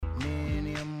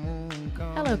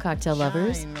Hello, cocktail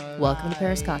lovers. Welcome to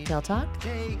Paris Cocktail Talk.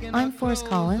 I'm Forrest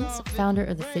Collins, founder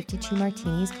of the 52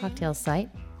 Martinis cocktail site,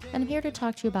 and I'm here to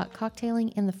talk to you about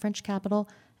cocktailing in the French capital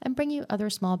and bring you other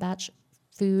small batch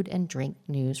food and drink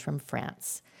news from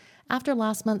France. After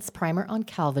last month's primer on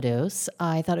Calvados,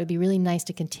 I thought it would be really nice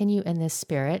to continue in this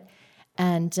spirit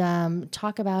and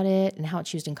talk about it and how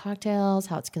it's used in cocktails,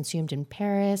 how it's consumed in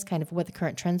Paris, kind of what the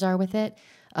current trends are with it.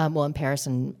 In Paris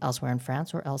and elsewhere in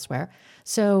France or elsewhere.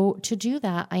 So to do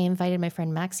that, I invited my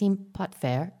friend Maxime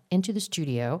Potfer into the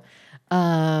studio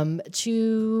to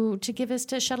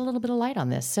shed a little bit of light on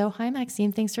this. So hi,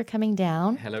 Maxime. Thanks for coming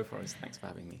down. Hello, Forrest. Thanks for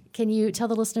having me. Can you tell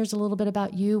the listeners a little bit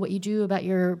about you, what you do, about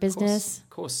your business? Of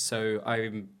course. So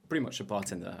I'm pretty much a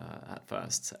bartender at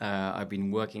first. I've been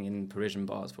working in Parisian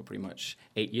bars for pretty much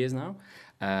 8 years now.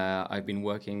 I've been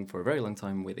working for a very long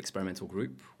time with Experimental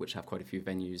Group, which have quite a few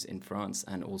venues in France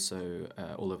and also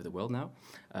all over the world now,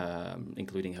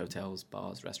 including hotels,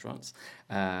 bars, restaurants.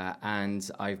 And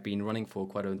I've been running for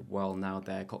quite a while now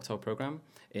their cocktail program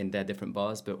in their different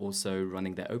bars, but also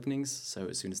running their openings. So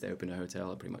as soon as they open a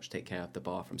hotel, I pretty much take care of the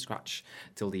bar from scratch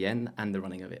till the end and the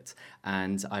running of it.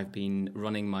 And I've been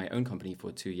running my own company for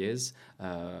 2 years,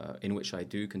 in which I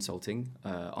do consulting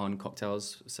on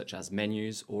cocktails such as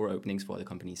menus or openings for other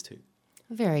companies too.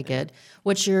 Very good.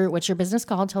 What's your business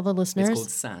called? Tell the listeners. It's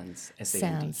called Sands.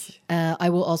 S-A-N-D. Sands. I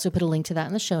will also put a link to that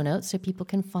in the show notes so people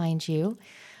can find you.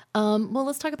 Well,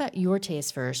 let's talk about your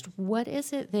taste first. What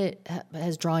is it that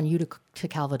has drawn you to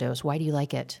Calvados? Why do you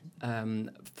like it?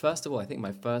 First of all, I think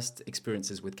my first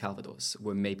experiences with Calvados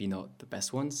were maybe not the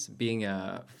best ones. Being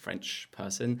a French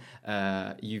person,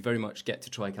 you very much get to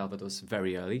try Calvados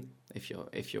very early,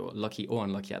 if you're lucky or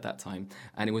unlucky at that time.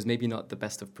 And it was maybe not the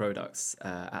best of products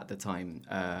at the time.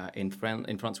 In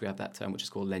France, we have that term which is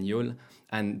called l'agneau,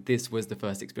 and this was the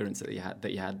first experience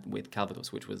that you had with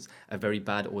Calvados, which was a very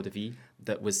bad eau de vie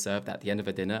that was served at the end of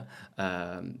a dinner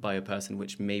by a person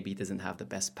which maybe doesn't have the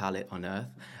best palate on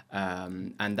earth.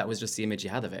 And that was just the image you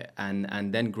had of it.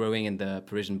 And then growing in the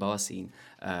Parisian bar scene,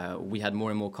 we had more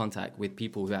and more contact with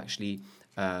people who actually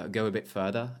go a bit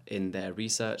further in their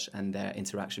research and their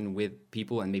interaction with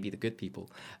people and maybe the good people,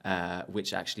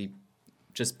 which actually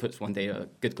just puts one day a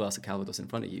good glass of Calvados in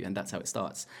front of you, and that's how it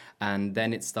starts. And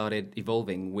then it started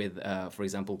evolving with, for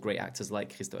example, great actors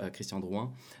like Christian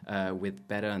Drouin, with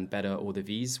better and better eau de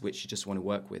vies, which you just want to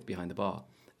work with behind the bar.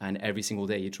 And every single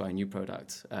day you try a new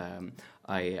product.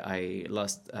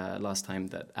 Last time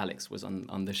that Alex was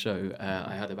on the show,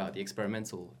 I heard about the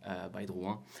Experimental by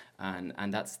Drouin,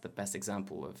 and that's the best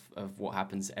example of what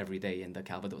happens every day in the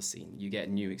Calvados scene. You get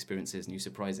new experiences, new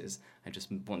surprises. You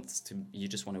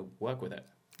just want to work with it.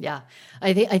 Yeah,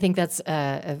 I think that's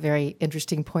a very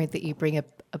interesting point that you bring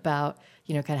up about,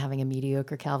 kind of having a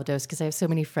mediocre Calvados, because I have so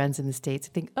many friends in the States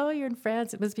who think, oh, you're in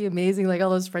France, it must be amazing. Like all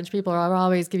those French people are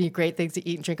always giving you great things to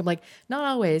eat and drink. I'm like, not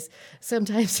always.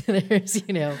 Sometimes there's,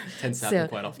 Tends to happen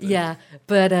quite often. Yeah,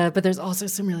 but there's also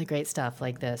some really great stuff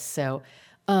like this. So,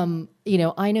 I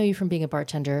know you from being a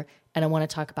bartender, and I want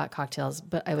to talk about cocktails,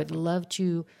 but I would love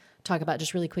to talk about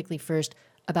just really quickly first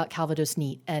about Calvados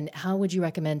neat, and how would you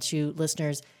recommend to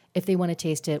listeners if they want to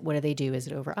taste it? What do they do? Is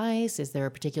it over ice? Is there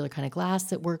a particular kind of glass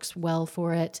that works well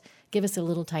for it? Give us a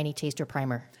little tiny taster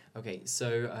primer. Okay,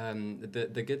 so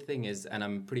the good thing is, and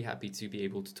I'm pretty happy to be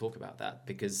able to talk about that,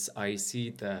 because I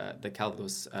see the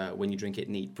Calvados, when you drink it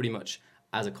neat, pretty much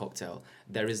as a cocktail.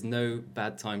 There is no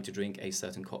bad time to drink a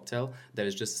certain cocktail. There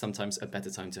is just sometimes a better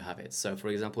time to have it. So, for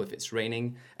example, if it's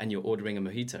raining and you're ordering a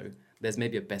mojito, there's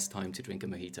maybe a best time to drink a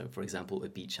mojito, for example, a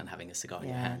beach and having a cigar in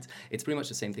your hand. It's pretty much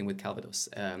the same thing with Calvados.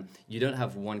 You don't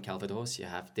have one Calvados, you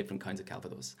have different kinds of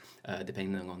Calvados,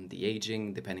 depending on the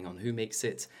aging, depending on who makes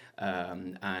it.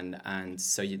 And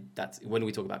so that's when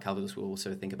we talk about Calvados, we'll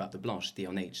also think about the Blanche, the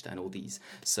unaged, and all these.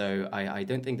 So I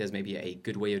don't think there's maybe a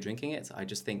good way of drinking it. I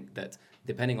just think that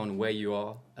depending on where you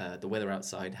are, the weather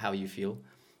outside, how you feel,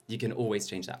 you can always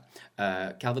change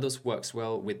that. Calvados works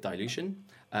well with dilution,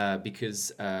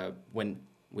 because when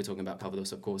we're talking about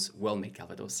Calvados, of course, well-made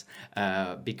Calvados,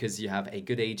 because you have a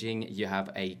good aging, you have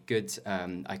a good,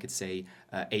 I could say,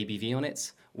 ABV on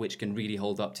it, which can really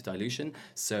hold up to dilution.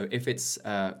 So if it's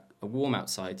warm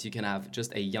outside, you can have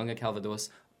just a younger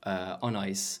Calvados on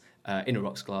ice in a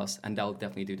rocks glass, and that'll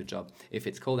definitely do the job. If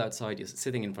it's cold outside, you're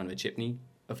sitting in front of a chimney,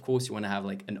 of course you want to have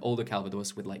like an older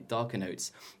Calvados with like darker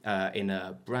notes in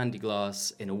a brandy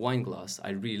glass, in a wine glass.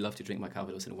 I really love to drink my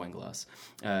Calvados in a wine glass.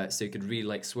 So you could really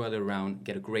like swirl it around,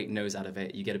 get a great nose out of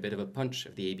it. You get a bit of a punch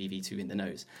of the ABV too in the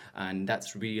nose. And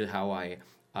that's really how I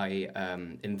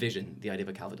envision the idea of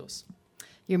a Calvados.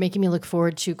 You're making me look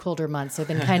forward to colder months. I've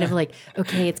been kind of like,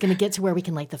 okay, it's going to get to where we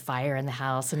can light the fire in the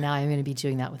house, and now I'm going to be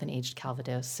doing that with an aged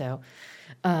Calvados. So,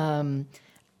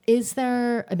 is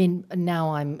there? I mean,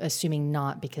 now I'm assuming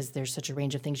not because there's such a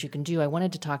range of things you can do. I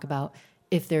wanted to talk about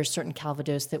if there's certain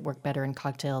Calvados that work better in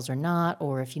cocktails or not,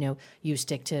 or if you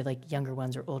stick to like younger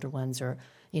ones or older ones, or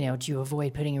do you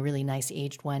avoid putting a really nice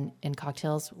aged one in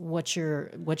cocktails? What's your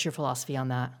philosophy on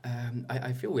that?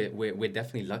 I feel we're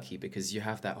definitely lucky because you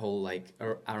have that whole like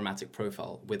aromatic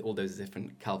profile with all those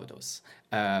different Calvados.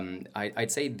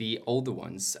 I'd say the older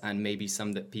ones and maybe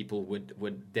some that people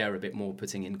would dare a bit more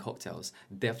putting in cocktails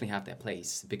definitely have their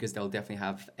place because they'll definitely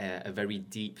have a very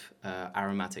deep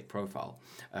aromatic profile.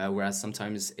 Whereas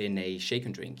sometimes in a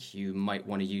shaken drink, you might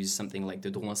want to use something like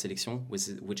the Drouhin Sélection,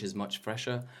 which is much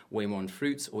fresher, way more on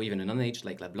fruits, or even an unaged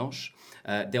like La Blanche.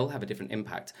 They'll have a different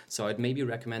impact. So I'd maybe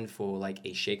recommend for like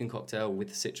a shaken cocktail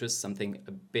with citrus, something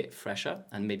a bit fresher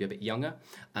and maybe a bit younger.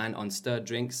 And on stirred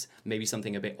drinks, maybe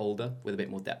something a bit older with a bit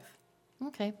more depth.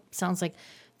 Okay, sounds like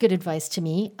good advice to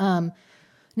me.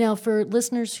 Now, for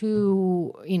listeners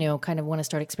who kind of want to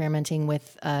start experimenting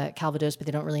with Calvados, but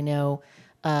they don't really know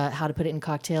how to put it in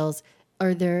cocktails,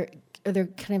 are there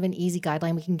kind of an easy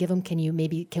guideline we can give them? Can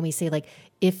we say like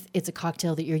if it's a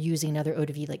cocktail that you're using another eau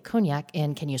de vie like cognac,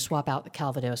 and can you swap out the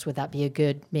Calvados? Would that be a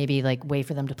good maybe like way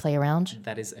for them to play around?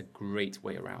 That is a great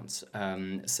way around.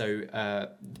 So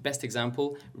the best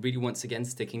example, really once again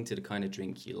sticking to the kind of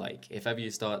drink you like. If ever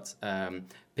you start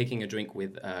picking a drink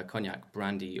with cognac,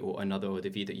 brandy, or another eau de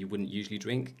vie that you wouldn't usually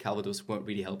drink, Calvados won't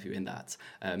really help you in that.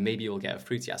 Maybe you'll get a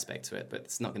fruity aspect to it, but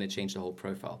it's not going to change the whole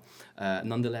profile.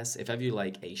 Nonetheless, if ever you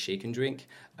like a shaken drink,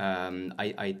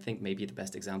 I think maybe the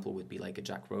best example would be like a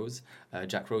Jack Rose.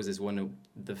 Jack Rose is one of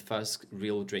the first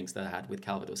real drinks that I had with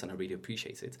Calvados, and I really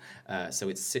appreciate it. So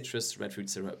it's citrus, red fruit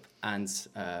syrup, and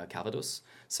Calvados.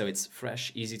 So it's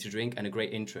fresh, easy to drink, and a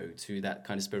great intro to that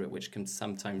kind of spirit, which can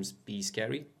sometimes be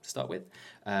scary to start with.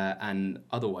 And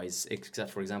otherwise,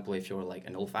 except for example, if you're like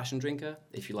an old-fashioned drinker,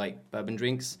 if you like bourbon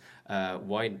drinks,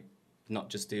 why not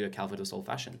just do a Calvados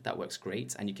old-fashioned? That works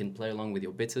great, and you can play along with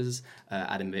your bitters,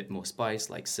 add a bit more spice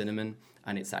like cinnamon,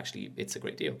 and it's a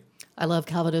great deal. I love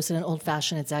Calvados in an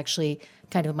old-fashioned. It's actually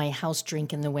kind of my house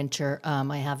drink in the winter.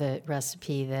 I have a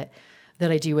recipe that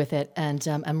I do with it, and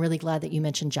I'm really glad that you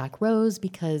mentioned Jack Rose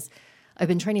because I've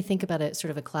been trying to think about a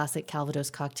sort of a classic Calvados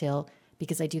cocktail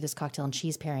because I do this cocktail and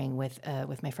cheese pairing with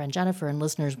my friend Jennifer, and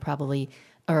listeners probably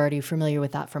are already familiar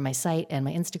with that from my site and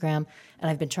my Instagram. And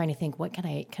I've been trying to think, what can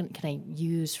I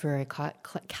use for a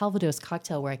Calvados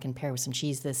cocktail where I can pair with some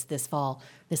cheese this fall,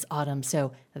 this autumn.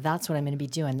 So that's what I'm going to be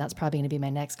doing. That's probably going to be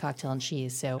my next cocktail and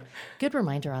cheese. So good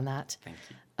reminder on that. Thank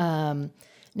you.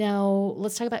 Now,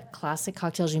 let's talk about classic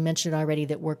cocktails. You mentioned it already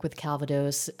that work with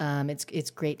Calvados.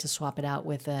 It's great to swap it out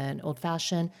with an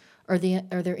old-fashioned. Are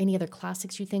there any other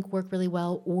classics you think work really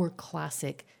well, or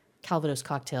classic Calvados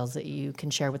cocktails that you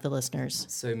can share with the listeners?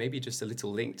 So maybe just a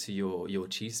little link to your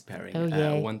cheese pairing. Oh,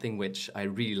 yay. One thing which I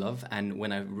really love, and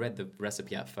when I read the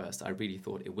recipe at first, I really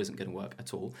thought it wasn't going to work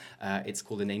at all. It's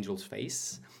called an Angel's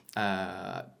Face.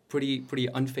 Pretty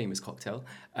unfamous cocktail,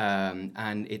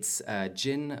 and it's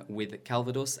gin with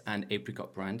Calvados and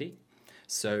apricot brandy.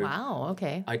 So wow,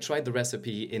 okay. I tried the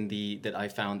recipe that I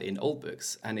found in old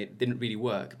books, and it didn't really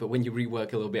work. But when you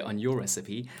rework a little bit on your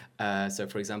recipe, so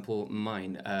for example,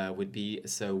 mine would be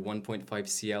 1.5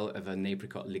 cl of an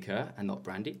apricot liqueur and not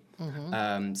brandy.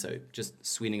 Mm-hmm. So just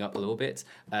sweetening up a little bit.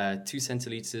 2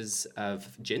 centiliters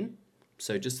of gin.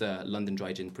 So just a London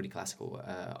dry gin, pretty classical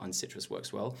on citrus,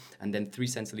 works well. And then 3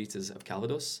 centiliters of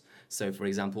Calvados. So for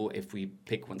example, if we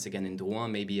pick once again in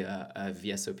Drouhin, maybe a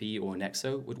VSOP or an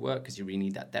XO would work because you really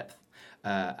need that depth.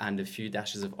 And a few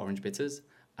dashes of orange bitters.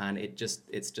 And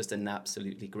it's just an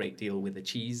absolutely great deal with the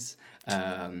cheese,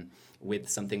 with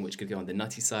something which could go on the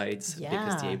nutty sides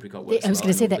because the apricot works. I was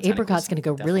going to say that apricot's going to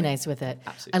go definitely. Really nice with it.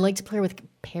 Absolutely. I like to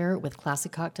pair it with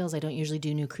classic cocktails. I don't usually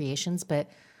do new creations, but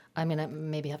I'm going to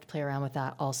maybe have to play around with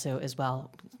that also as well.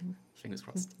 Fingers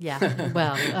crossed. Yeah.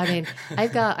 Well, I mean,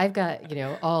 I've got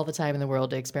all the time in the world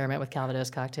to experiment with Calvados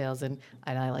cocktails, and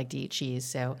I like to eat cheese.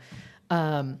 So,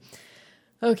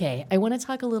 okay, I want to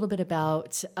talk a little bit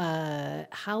about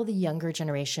how the younger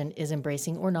generation is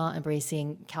embracing or not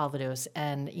embracing Calvados.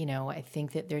 And, I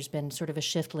think that there's been sort of a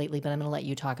shift lately, but I'm going to let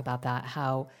you talk about that,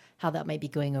 how that might be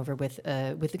going over with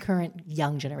the current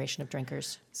young generation of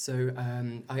drinkers. So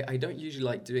I don't usually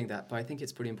like doing that, but I think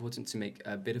it's pretty important to make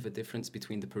a bit of a difference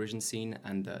between the Parisian scene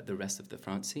and the rest of the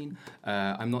France scene.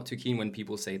 I'm not too keen when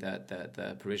people say that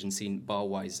the Parisian scene,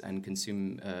 bar-wise and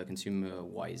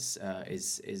consumer-wise,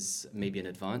 is maybe an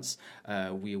advance.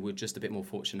 We were just a bit more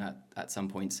fortunate at some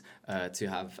points to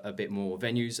have a bit more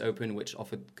venues open, which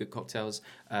offered good cocktails,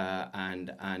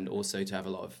 and also to have a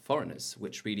lot of foreigners,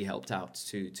 which really helped out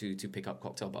to pick up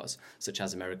cocktail bars, such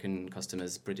as American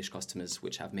customers, British customers,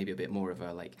 which have maybe a bit more of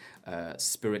a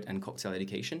spirit and cocktail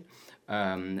education.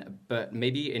 But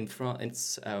maybe in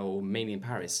France, or mainly in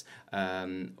Paris,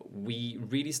 we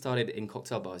really started in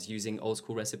cocktail bars using old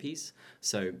school recipes.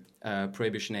 So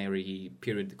prohibitionary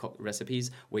period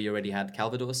recipes where you already had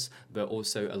Calvados, but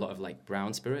also a lot of like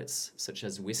brown spirits, such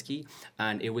as whiskey.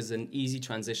 And it was an easy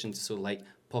transition to sort of like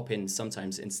pop in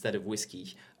sometimes instead of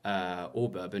whiskey or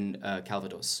bourbon,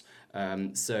 Calvados.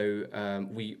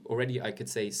 We already, I could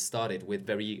say, started with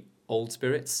very old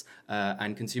spirits,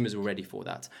 and consumers were ready for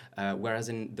that. Whereas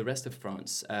in the rest of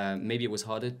France, maybe it was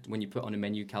harder when you put on a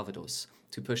menu Calvados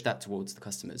to push that towards the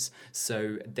customers.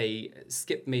 So they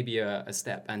skipped maybe a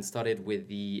step and started with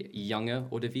the younger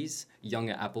eau de vie,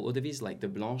 younger apple eau de vie, like the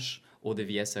Blanche or the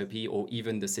VSOP, or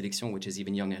even the Sélection, which is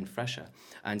even younger and fresher.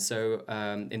 And so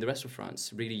in the rest of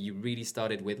France, you really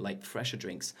started with like fresher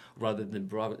drinks rather than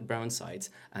brown sides.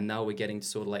 And now we're getting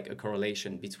sort of like a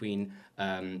correlation between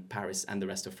Paris and the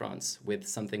rest of France with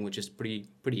something which is pretty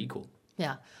equal.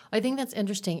 Yeah, I think that's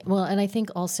interesting. Well, and I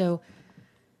think also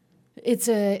it's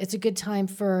a good time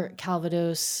for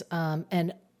Calvados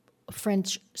and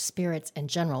French spirits in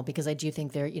general, because I do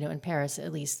think there, in Paris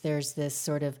at least, there's this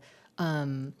sort of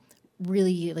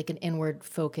really like an inward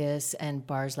focus, and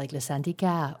bars like Le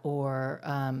Syndicat or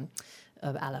À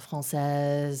la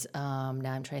Française. Now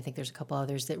I'm trying to think. There's a couple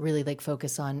others that really like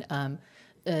focus on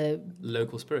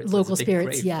local spirits. Local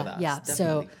spirits, yeah.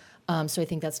 Definitely. So I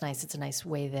think that's nice. It's a nice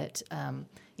way that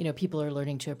people are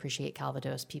learning to appreciate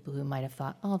Calvados. People who might have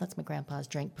thought, oh, that's my grandpa's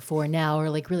drink before, now are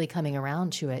like really coming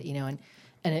around to it,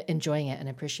 and enjoying it and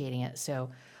appreciating it. So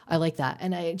I like that,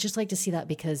 and I just like to see that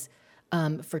because.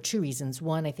 For two reasons.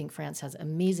 One, I think France has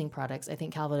amazing products. I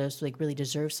think Calvados like really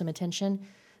deserves some attention.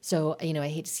 So, I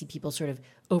hate to see people sort of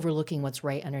overlooking what's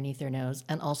right underneath their nose.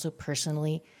 And also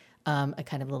personally, a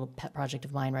kind of little pet project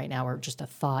of mine right now, or just a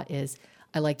thought, is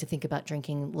I like to think about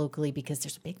drinking locally because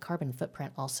there's a big carbon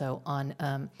footprint also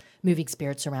on moving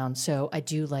spirits around. So I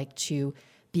do like to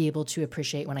be able to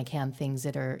appreciate when I can things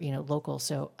that are, local.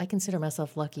 So I consider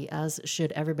myself lucky, as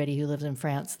should everybody who lives in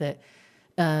France, that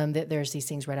there's these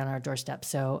things right on our doorstep.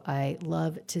 So I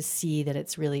love to see that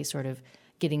it's really sort of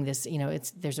getting this,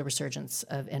 there's a resurgence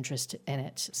of interest in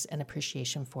it and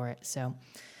appreciation for it. So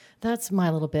that's my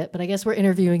little bit, but I guess we're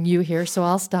interviewing you here, so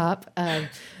I'll stop.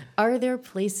 Are there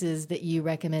places that you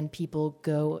recommend people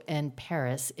go in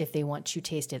Paris if they want to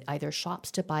taste it, either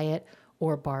shops to buy it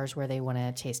or bars where they want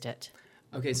to taste it?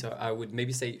 Okay, so I would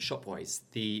maybe say shop-wise,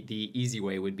 the easy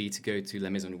way would be to go to La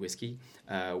Maison Whisky,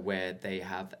 where they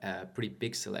have a pretty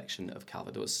big selection of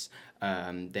Calvados.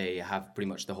 They have pretty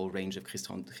much the whole range of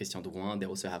Christian de Rouen. They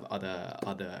also have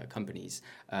other companies,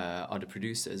 other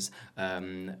producers.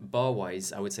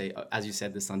 Bar-wise, I would say, as you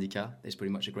said, the Syndicat is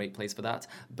pretty much a great place for that.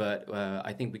 But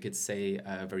I think we could say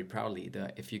very proudly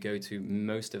that if you go to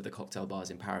most of the cocktail bars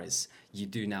in Paris, you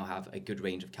do now have a good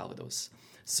range of Calvados.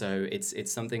 So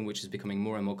it's something which is becoming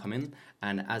more and more common.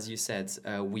 And as you said,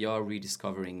 we are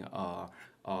rediscovering our,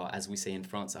 as we say in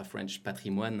France, our French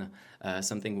patrimoine,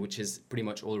 something which is pretty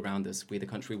much all around us. We're the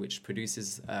country which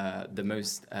produces the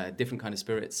most different kind of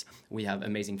spirits. We have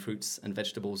amazing fruits and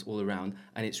vegetables all around.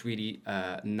 And it's really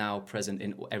now present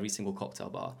in every single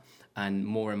cocktail bar. And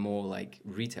more like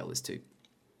retailers too.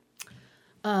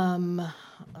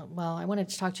 Well, I wanted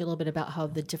to talk to you a little bit about how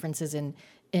the differences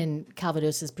in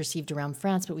Calvados is perceived around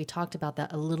France, but we talked about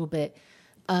that a little bit.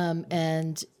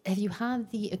 And have you had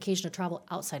the occasion to travel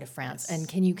outside of France? Yes. And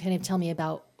can you kind of tell me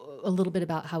a little bit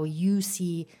about how you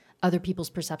see other people's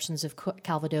perceptions of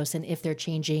Calvados and if they're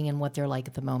changing and what they're like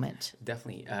at the moment?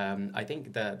 Definitely. I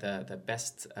think the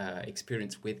best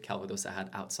experience with Calvados I had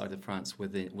outside of France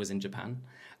was in Japan.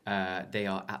 They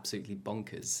are absolutely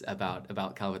bonkers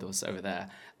about Calvados over there,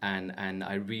 and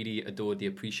I really adore the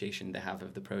appreciation they have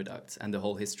of the product and the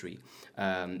whole history.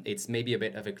 It's maybe a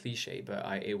bit of a cliche, but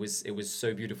it was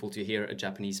so beautiful to hear a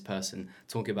Japanese person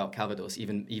talking about Calvados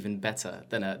even better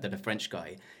than a French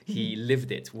guy. He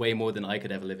lived it way more than I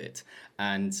could ever live it,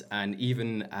 and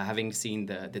even having seen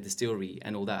the distillery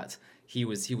and all that, he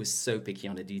was so picky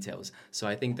on the details. So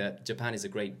I think that Japan is a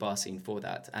great bar scene for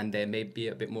that, and there may be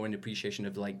a bit more an appreciation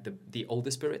of like the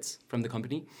older spirits from the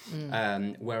company,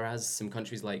 whereas some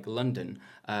countries like London,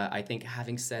 I think,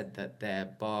 having said that their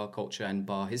bar culture and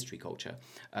bar history culture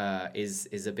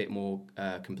is a bit more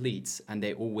complete, and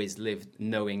they always lived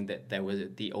knowing that there were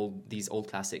these old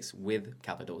classics with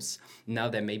Calvados. Now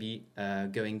they're maybe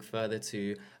going further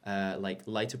to like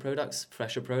lighter products,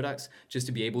 fresher products, just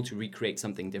to be able to recreate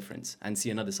something different and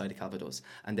see another side of Calvados.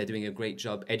 And they're doing a great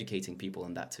job educating people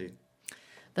on that too.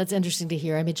 That's interesting to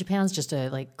hear. I mean, Japan's just a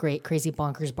like great, crazy,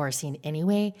 bonkers bar scene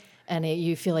anyway. And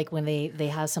you feel like when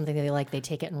they have something that they like, they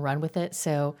take it and run with it.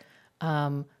 So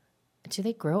do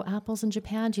they grow apples in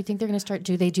Japan? Do you think they're going to start?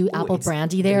 Do they do apple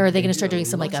brandy there? Or are they going to start doing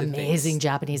some like amazing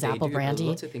Japanese apple brandy?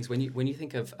 Lots of things. When you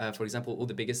think of, for example, all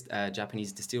the biggest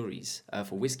Japanese distilleries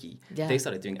for whiskey, they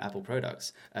started doing apple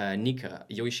products. Nikka,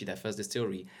 Yoichi, their first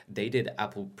distillery, they did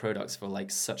apple products for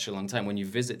like such a long time. When you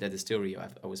visit their distillery,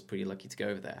 I was pretty lucky to go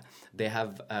over there. They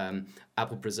have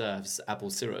apple preserves,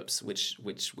 apple syrups,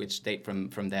 which date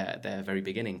from their very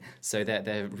beginning. So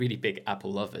they're really big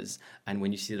apple lovers. And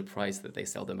when you see the price that they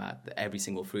sell them at, every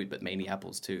single fruit, but mainly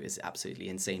apples too, is absolutely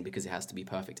insane because it has to be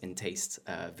perfect in taste,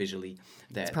 visually.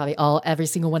 It's probably every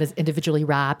single one is individually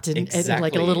wrapped in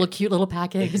like a little cute little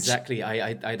package. Exactly.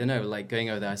 I don't know, like going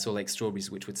over there, I saw like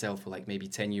strawberries which would sell for like maybe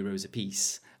 10 euros a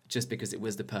piece just because it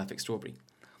was the perfect strawberry.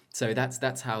 So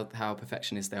that's how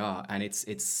perfectionist they are, and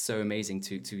it's so amazing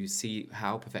to see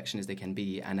how perfectionist they can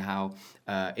be and how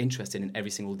interested in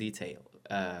every single detail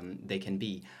they can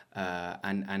be,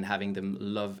 and having them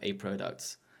love a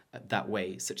product that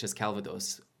way, such as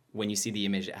Calvados, when you see the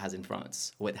image it has in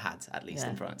France, or it had at least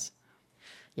in France.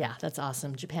 Yeah, that's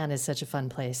awesome. Japan is such a fun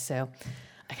place, so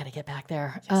I got to get back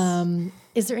there. Yes.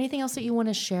 Is there anything else that you want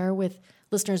to share with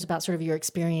listeners about sort of your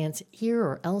experience here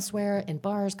or elsewhere in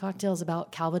bars, cocktails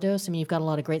about Calvados? I mean, you've got a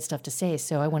lot of great stuff to say,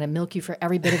 so I want to milk you for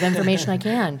every bit of information I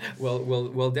can.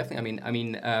 Well, definitely.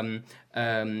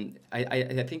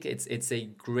 I think it's a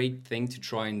great thing to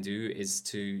try and do is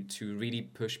to really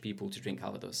push people to drink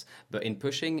Calvados, but in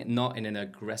pushing, not in an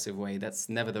aggressive way. That's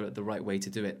never the right way to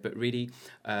do it. But really,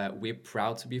 we're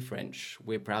proud to be French.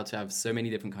 We're proud to have so many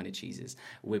different kind of cheeses.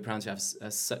 We're proud to have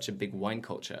such a big wine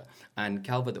culture, and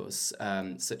Calvados,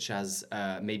 such as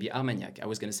maybe Armagnac. I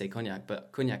was going to say Cognac,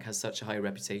 but Cognac has such a high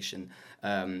reputation.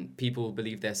 People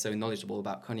believe they're so knowledgeable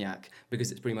about Cognac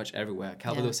because it's pretty much everywhere.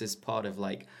 Calvados is part of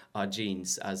like our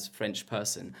genes as French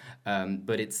person,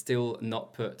 but it's still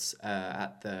not put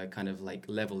at the kind of like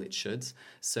level it should.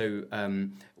 So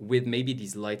with maybe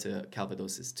these lighter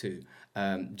Calvadoses too,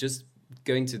 just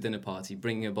going to a dinner party,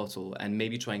 bringing a bottle, and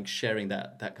maybe trying sharing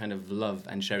that kind of love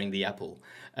and sharing the apple.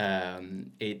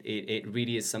 It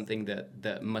really is something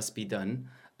that must be done.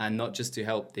 And not just to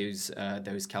help those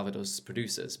Calvados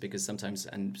producers, because sometimes,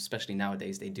 and especially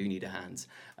nowadays, they do need a hand,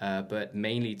 but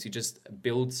mainly to just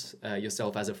build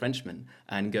yourself as a Frenchman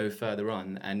and go further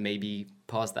on and maybe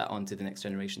pass that on to the next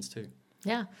generations too.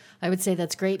 Yeah, I would say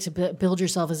that's great to build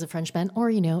yourself as a Frenchman.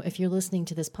 Or, if you're listening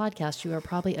to this podcast, you are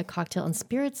probably a cocktail and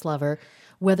spirits lover,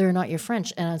 whether or not you're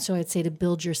French. And so I'd say to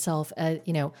build yourself,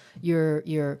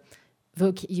 your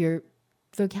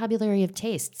vocabulary of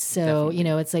tastes. So,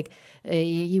 Definitely. it's like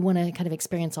you want to kind of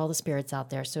experience all the spirits out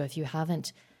there. So if you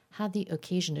haven't had the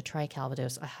occasion to try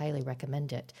Calvados, I highly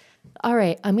recommend it. All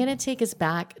right, I'm going to take us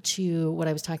back to what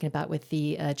I was talking about with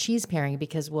the cheese pairing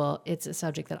because, well, it's a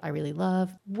subject that I really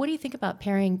love. What do you think about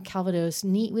pairing Calvados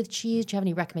neat with cheese? Do you have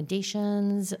any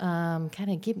recommendations? Kind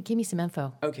of give me some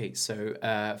info. Okay, so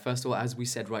first of all, as we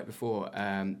said right before,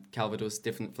 Calvados,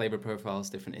 different flavor profiles,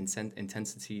 different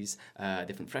intensities,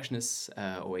 different freshness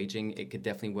or aging. It could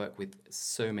definitely work with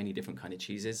so many different kind of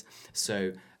cheeses.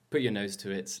 So put your nose to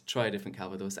it, try a different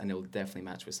Calvados, and it'll definitely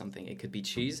match with something. It could be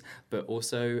cheese, but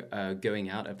also going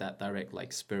out of that direct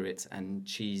like spirit and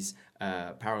cheese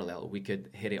parallel, we could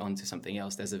hit it onto something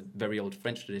else. There's a very old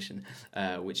French tradition,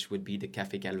 which would be the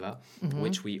Café Calva,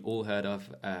 which we all heard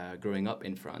of growing up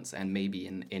in France and maybe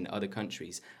in other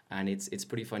countries. And it's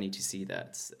pretty funny to see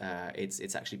that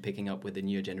it's actually picking up with the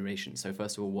newer generation. So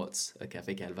first of all, what's a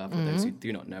Café Calva for those who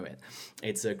do not know it?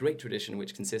 It's a great tradition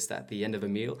which consists at the end of a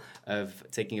meal of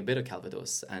taking a bit of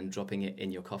Calvados and dropping it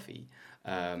in your coffee.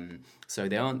 So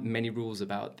there aren't many rules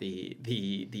about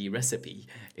the recipe.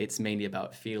 It's mainly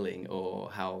about feeling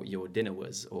or how your dinner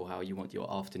was or how you want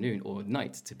your afternoon or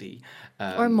night to be.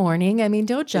 Or morning. I mean,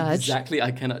 don't judge. Exactly.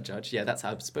 I cannot judge. Yeah,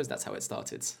 I suppose that's how it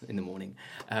started in the morning.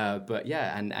 But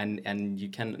yeah, and you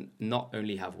can not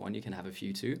only have one, you can have a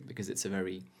few too, because it's a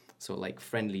very sort of like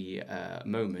friendly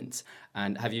moment.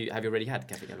 And have you already had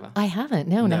Café Calva? I haven't.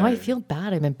 No. Now I feel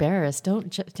bad. I'm embarrassed. Don't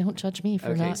judge me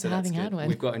for not having had one.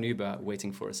 We've got an Uber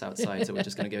waiting for us outside, so we're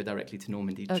just going to go directly to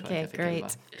Normandy to try Café Calva.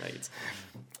 Great.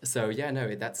 So yeah,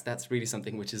 no, that's really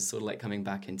something which is sort of like coming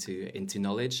back into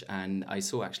knowledge. And I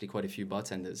saw actually quite a few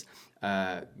bartenders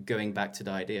going back to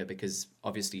the idea, because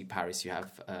obviously Paris, you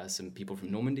have some people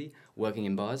from Normandy working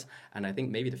in bars, and I think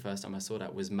maybe the first time I saw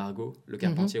that was Margot Le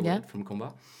Carpentier from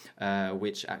Combat,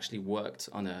 which actually worked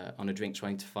on a drink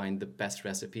trying to find the best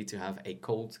recipe to have a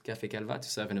cold Café Calva to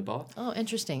serve in a bar. Oh,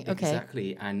 interesting. Okay.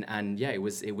 Exactly, and yeah, it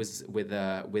was with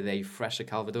a fresher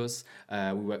Calvados.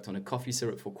 We worked on a coffee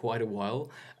syrup for quite a while,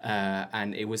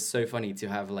 and it was so funny to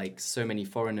have like so many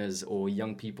foreigners or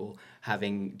young people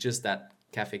having just that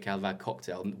Café Calva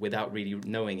cocktail without really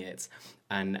knowing it,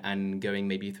 and going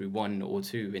maybe through one or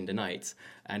two in the night.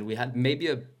 And we had maybe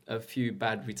a few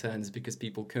bad returns because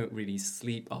people couldn't really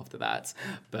sleep after that,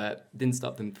 but didn't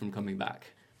stop them from coming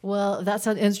back. Well, that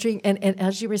sounds interesting. And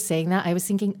as you were saying that, I was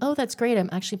thinking, oh, that's great. I'm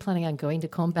actually planning on going to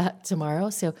Combat tomorrow,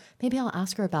 so maybe I'll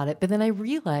ask her about it. But then I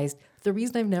realized the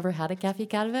reason I've never had a Café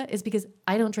Calva is because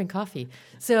I don't drink coffee.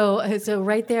 So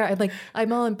right there,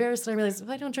 I'm all embarrassed, and I realized,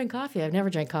 well, I don't drink coffee. I've never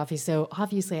drank coffee, so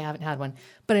obviously I haven't had one.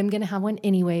 But I'm going to have one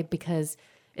anyway because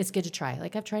it's good to try.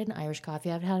 Like, I've tried an Irish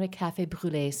coffee. I've had a Café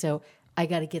Brûlée, so I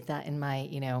got to get that in my,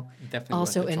 Definitely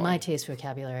also in my taste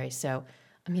vocabulary. So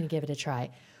I'm going to give it a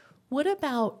try. What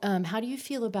about, how do you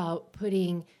feel about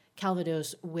putting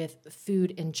Calvados with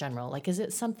food in general? Like, is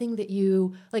it something that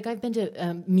you, like, I've been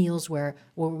to meals where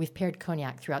we've paired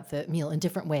cognac throughout the meal in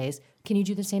different ways. Can you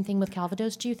do the same thing with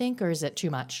Calvados, do you think, or is it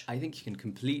too much? I think you can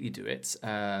completely do it.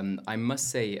 I must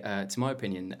say, to my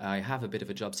opinion, I have a bit of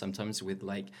a job sometimes with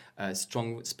like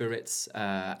strong spirits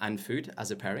and food as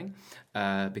a pairing,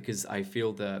 because I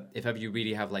feel that if ever you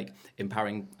really have like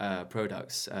empowering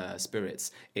products, spirits,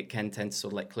 it can tend to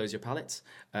sort of like close your palate.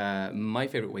 My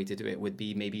favorite way to do it would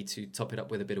be maybe to top it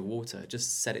up with a bit of water,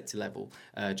 just set it to level,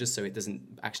 just so it doesn't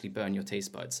actually burn your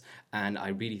taste buds. And I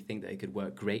really think that it could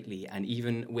work greatly, and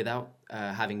even without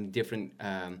having different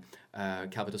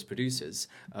Calvados producers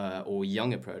or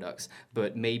younger products,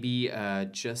 but maybe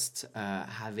just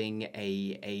having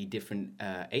a different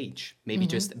age, maybe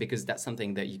just because that's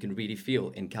something that you can really feel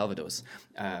in Calvados,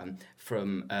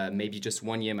 from maybe just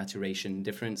 1 year maturation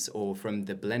difference, or from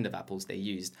the blend of apples they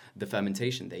used, the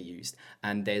fermentation they used.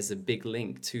 And there's a big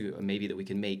link too, maybe that we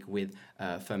can make with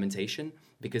fermentation,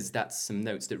 because that's some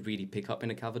notes that really pick up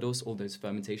in a Calvados, all those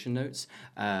fermentation notes,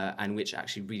 and which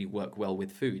actually really work well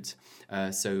with food.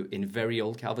 So in very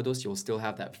old Calvados, you'll still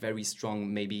have that very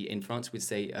strong, maybe in France we'd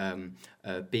say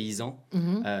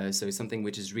paysan, so something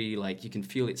which is really like, you can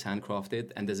feel it's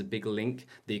handcrafted, and there's a big link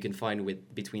that you can find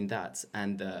between that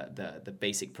and the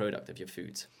basic product of your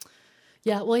food.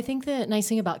 Yeah, well, I think the nice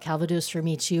thing about Calvados for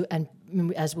me too, and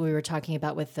as we were talking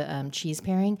about with the cheese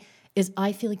pairing, is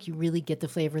I feel like you really get the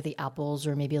flavor of the apples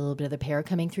or maybe a little bit of the pear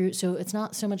coming through. So it's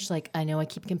not so much like, I know I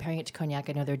keep comparing it to cognac.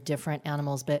 I know they're different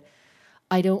animals, but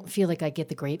I don't feel like I get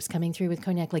the grapes coming through with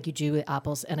cognac like you do with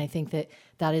apples. And I think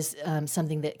that is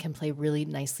something that can play really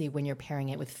nicely when you're pairing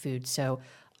it with food. So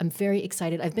I'm very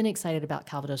excited. I've been excited about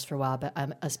Calvados for a while, but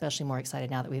I'm especially more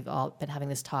excited now that we've all been having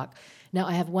this talk. Now,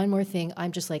 I have one more thing.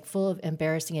 I'm just like full of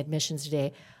embarrassing admissions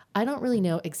today. I don't really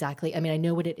know exactly. I mean, I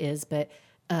know what it is, but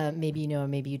maybe you know,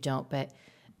 maybe you don't. But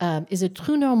is it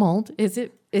Trou Normand? Is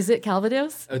it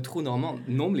Calvados? Trou Normand.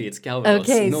 Normally it's Calvados.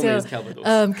 Okay, normally so it's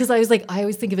Calvados. Because I was like, I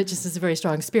always think of it just as a very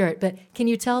strong spirit. But can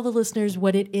you tell the listeners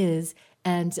what it is?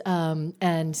 And now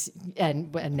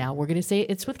we're going to say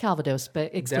it's with Calvados,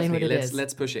 but explain Definitely. what it is.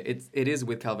 Let's push it. It is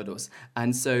with Calvados,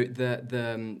 and so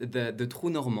the Trou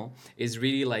Normand is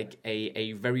really like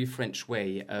a very French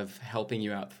way of helping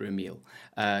you out through a meal.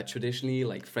 Traditionally,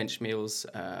 like French meals,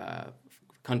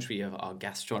 country of our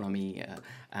gastronomy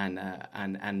and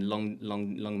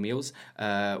long meals,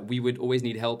 we would always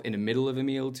need help in the middle of a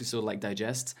meal to sort of like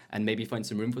digest and maybe find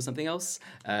some room for something else.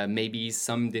 Maybe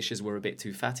some dishes were a bit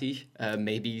too fatty.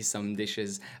 Maybe some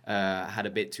dishes had a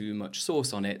bit too much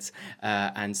sauce on it.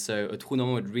 And so a Trou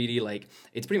Normand would really like,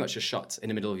 it's pretty much a shot in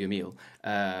the middle of your meal.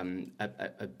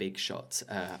 A big shot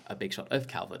of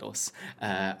Calvados.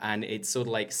 And it sort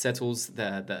of like settles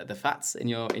the fats in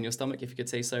your stomach, if you could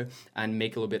say so, and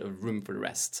make a little bit of room for the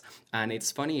rest. And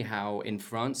it's funny how in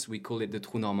France we call it the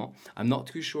Trou Normand. I'm not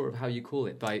too sure of how you call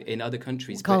it in other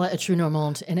countries. We call it a Trou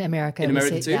Normand in America. In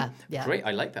America too? Yeah. Great,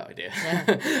 I like that idea.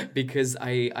 Yeah. Because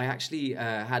I actually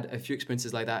had a few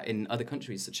experiences like that in other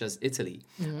countries, such as Italy,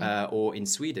 or in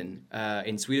Sweden.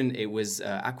 In Sweden it was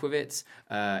aquavit.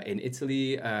 In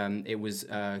Italy it was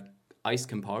iced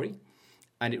Campari.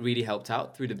 and it really helped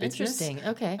out through the bitterness. Interesting.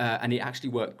 Okay. And it actually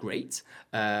worked great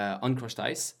on crushed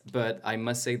ice. But I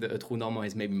must say that a Trou Normand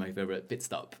is maybe my favorite pit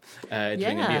stop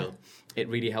during a meal. It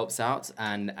really helps out,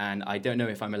 and I don't know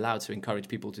if I'm allowed to encourage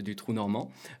people to do Trou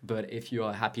Normand, but if you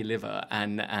are a happy liver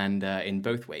and in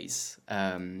both ways,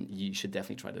 you should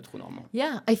definitely try the Trou Normand.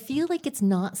 Yeah, I feel like it's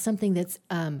not something that's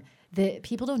that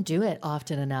people don't do it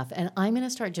often enough, and I'm going to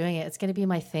start doing it. It's going to be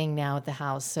my thing now at the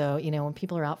house. So when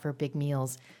people are out for big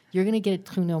meals, you're going to get a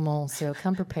Trou Normand, so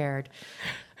come prepared.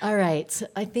 All right.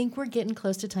 I think we're getting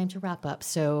close to time to wrap up.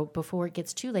 So before it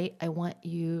gets too late, I want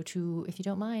you to, if you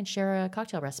don't mind, share a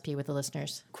cocktail recipe with the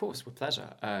listeners. Of course, with pleasure.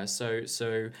 So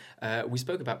we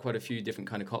spoke about quite a few different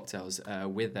kind of cocktails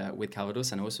with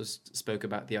Calvados, and I also spoke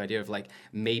about the idea of like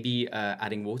maybe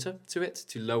adding water to it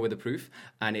to lower the proof,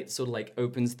 and it sort of like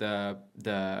opens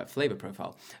the flavor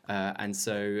profile. And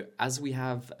so as we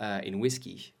have in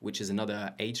whiskey, which is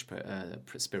another aged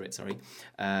spirit,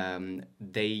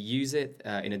 they use it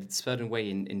in a certain way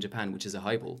in Japan, which is a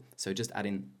highball. So just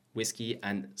adding whiskey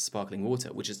and sparkling water,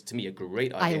 which is to me a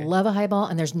great idea. I love a highball,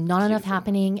 and there's not enough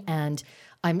happening, and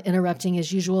I'm interrupting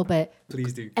as usual, but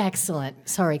please do. Excellent.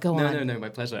 Sorry, go on. No, my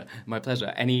pleasure. My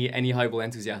pleasure. Any highball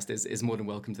enthusiast is more than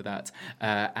welcome to that.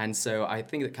 And so I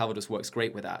think that Calvados works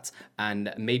great with that.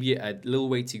 And maybe a little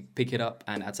way to pick it up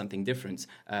and add something different.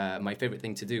 My favorite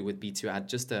thing to do would be to add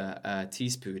just a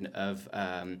teaspoon of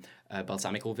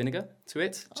balsamical vinegar to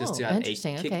it, just to add a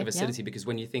kick of acidity. Because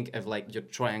when you think of like your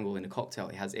triangle in a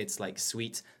cocktail, it's like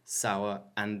sweet, sour,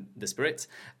 and the spirit.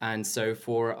 And so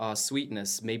for our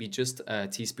sweetness, maybe just a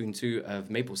teaspoon too of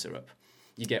maple syrup.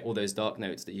 You get all those dark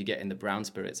notes that you get in the brown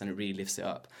spirits, and it really lifts it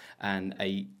up. And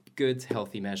a good,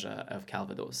 healthy measure of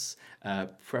Calvados,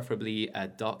 preferably a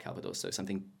dark Calvados, so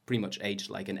something pretty much aged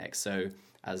like an XO,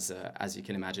 as you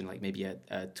can imagine, like maybe a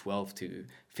 12 to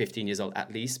 15 years old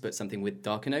at least, but something with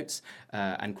darker notes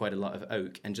and quite a lot of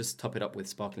oak, and just top it up with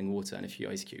sparkling water and a few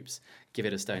ice cubes. Give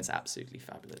it a stir. It's absolutely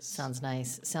fabulous. Sounds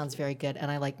nice. Sounds very good.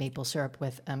 And I like maple syrup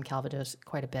with Calvados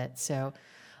quite a bit. So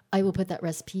I will put that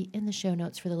recipe in the show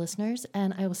notes for the listeners.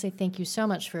 And I will say thank you so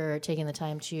much for taking the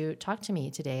time to talk to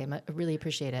me today. I really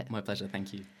appreciate it. My pleasure.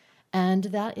 Thank you. And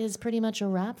that is pretty much a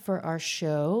wrap for our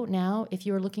show. Now, if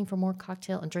you are looking for more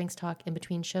cocktail and drinks talk in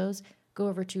between shows, go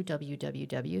over to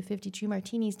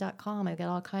www.52martinis.com. I've got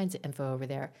all kinds of info over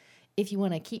there. If you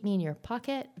want to keep me in your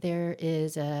pocket, there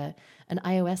is an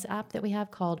iOS app that we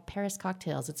have called Paris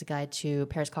Cocktails. It's a guide to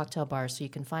Paris cocktail bars, so you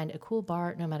can find a cool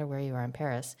bar no matter where you are in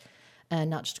Paris.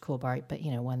 Not just a cool bar, but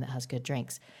one that has good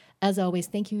drinks. As always,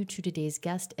 thank you to today's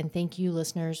guest, and thank you,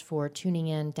 listeners, for tuning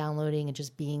in, downloading, and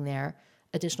just being there.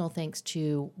 Additional thanks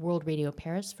to World Radio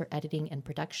Paris for editing and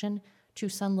production, to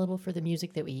Sun Little for the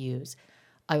music that we use.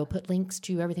 I will put links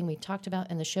to everything we talked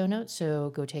about in the show notes, so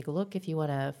go take a look if you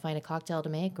want to find a cocktail to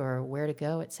make or where to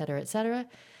go, et cetera, et cetera.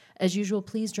 As usual,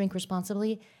 please drink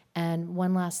responsibly. And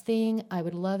one last thing, I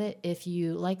would love it if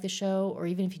you like the show, or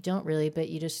even if you don't really, but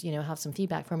you just, have some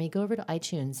feedback for me, go over to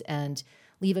iTunes and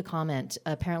leave a comment.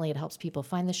 Apparently it helps people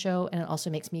find the show, and it also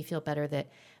makes me feel better that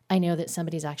I know that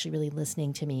somebody's actually really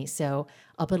listening to me. So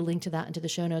I'll put a link to that into the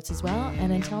show notes as well.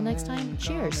 And until next time,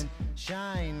 cheers.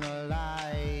 Shine a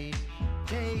light,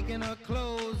 taking her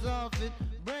clothes off, it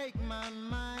break my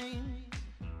mind.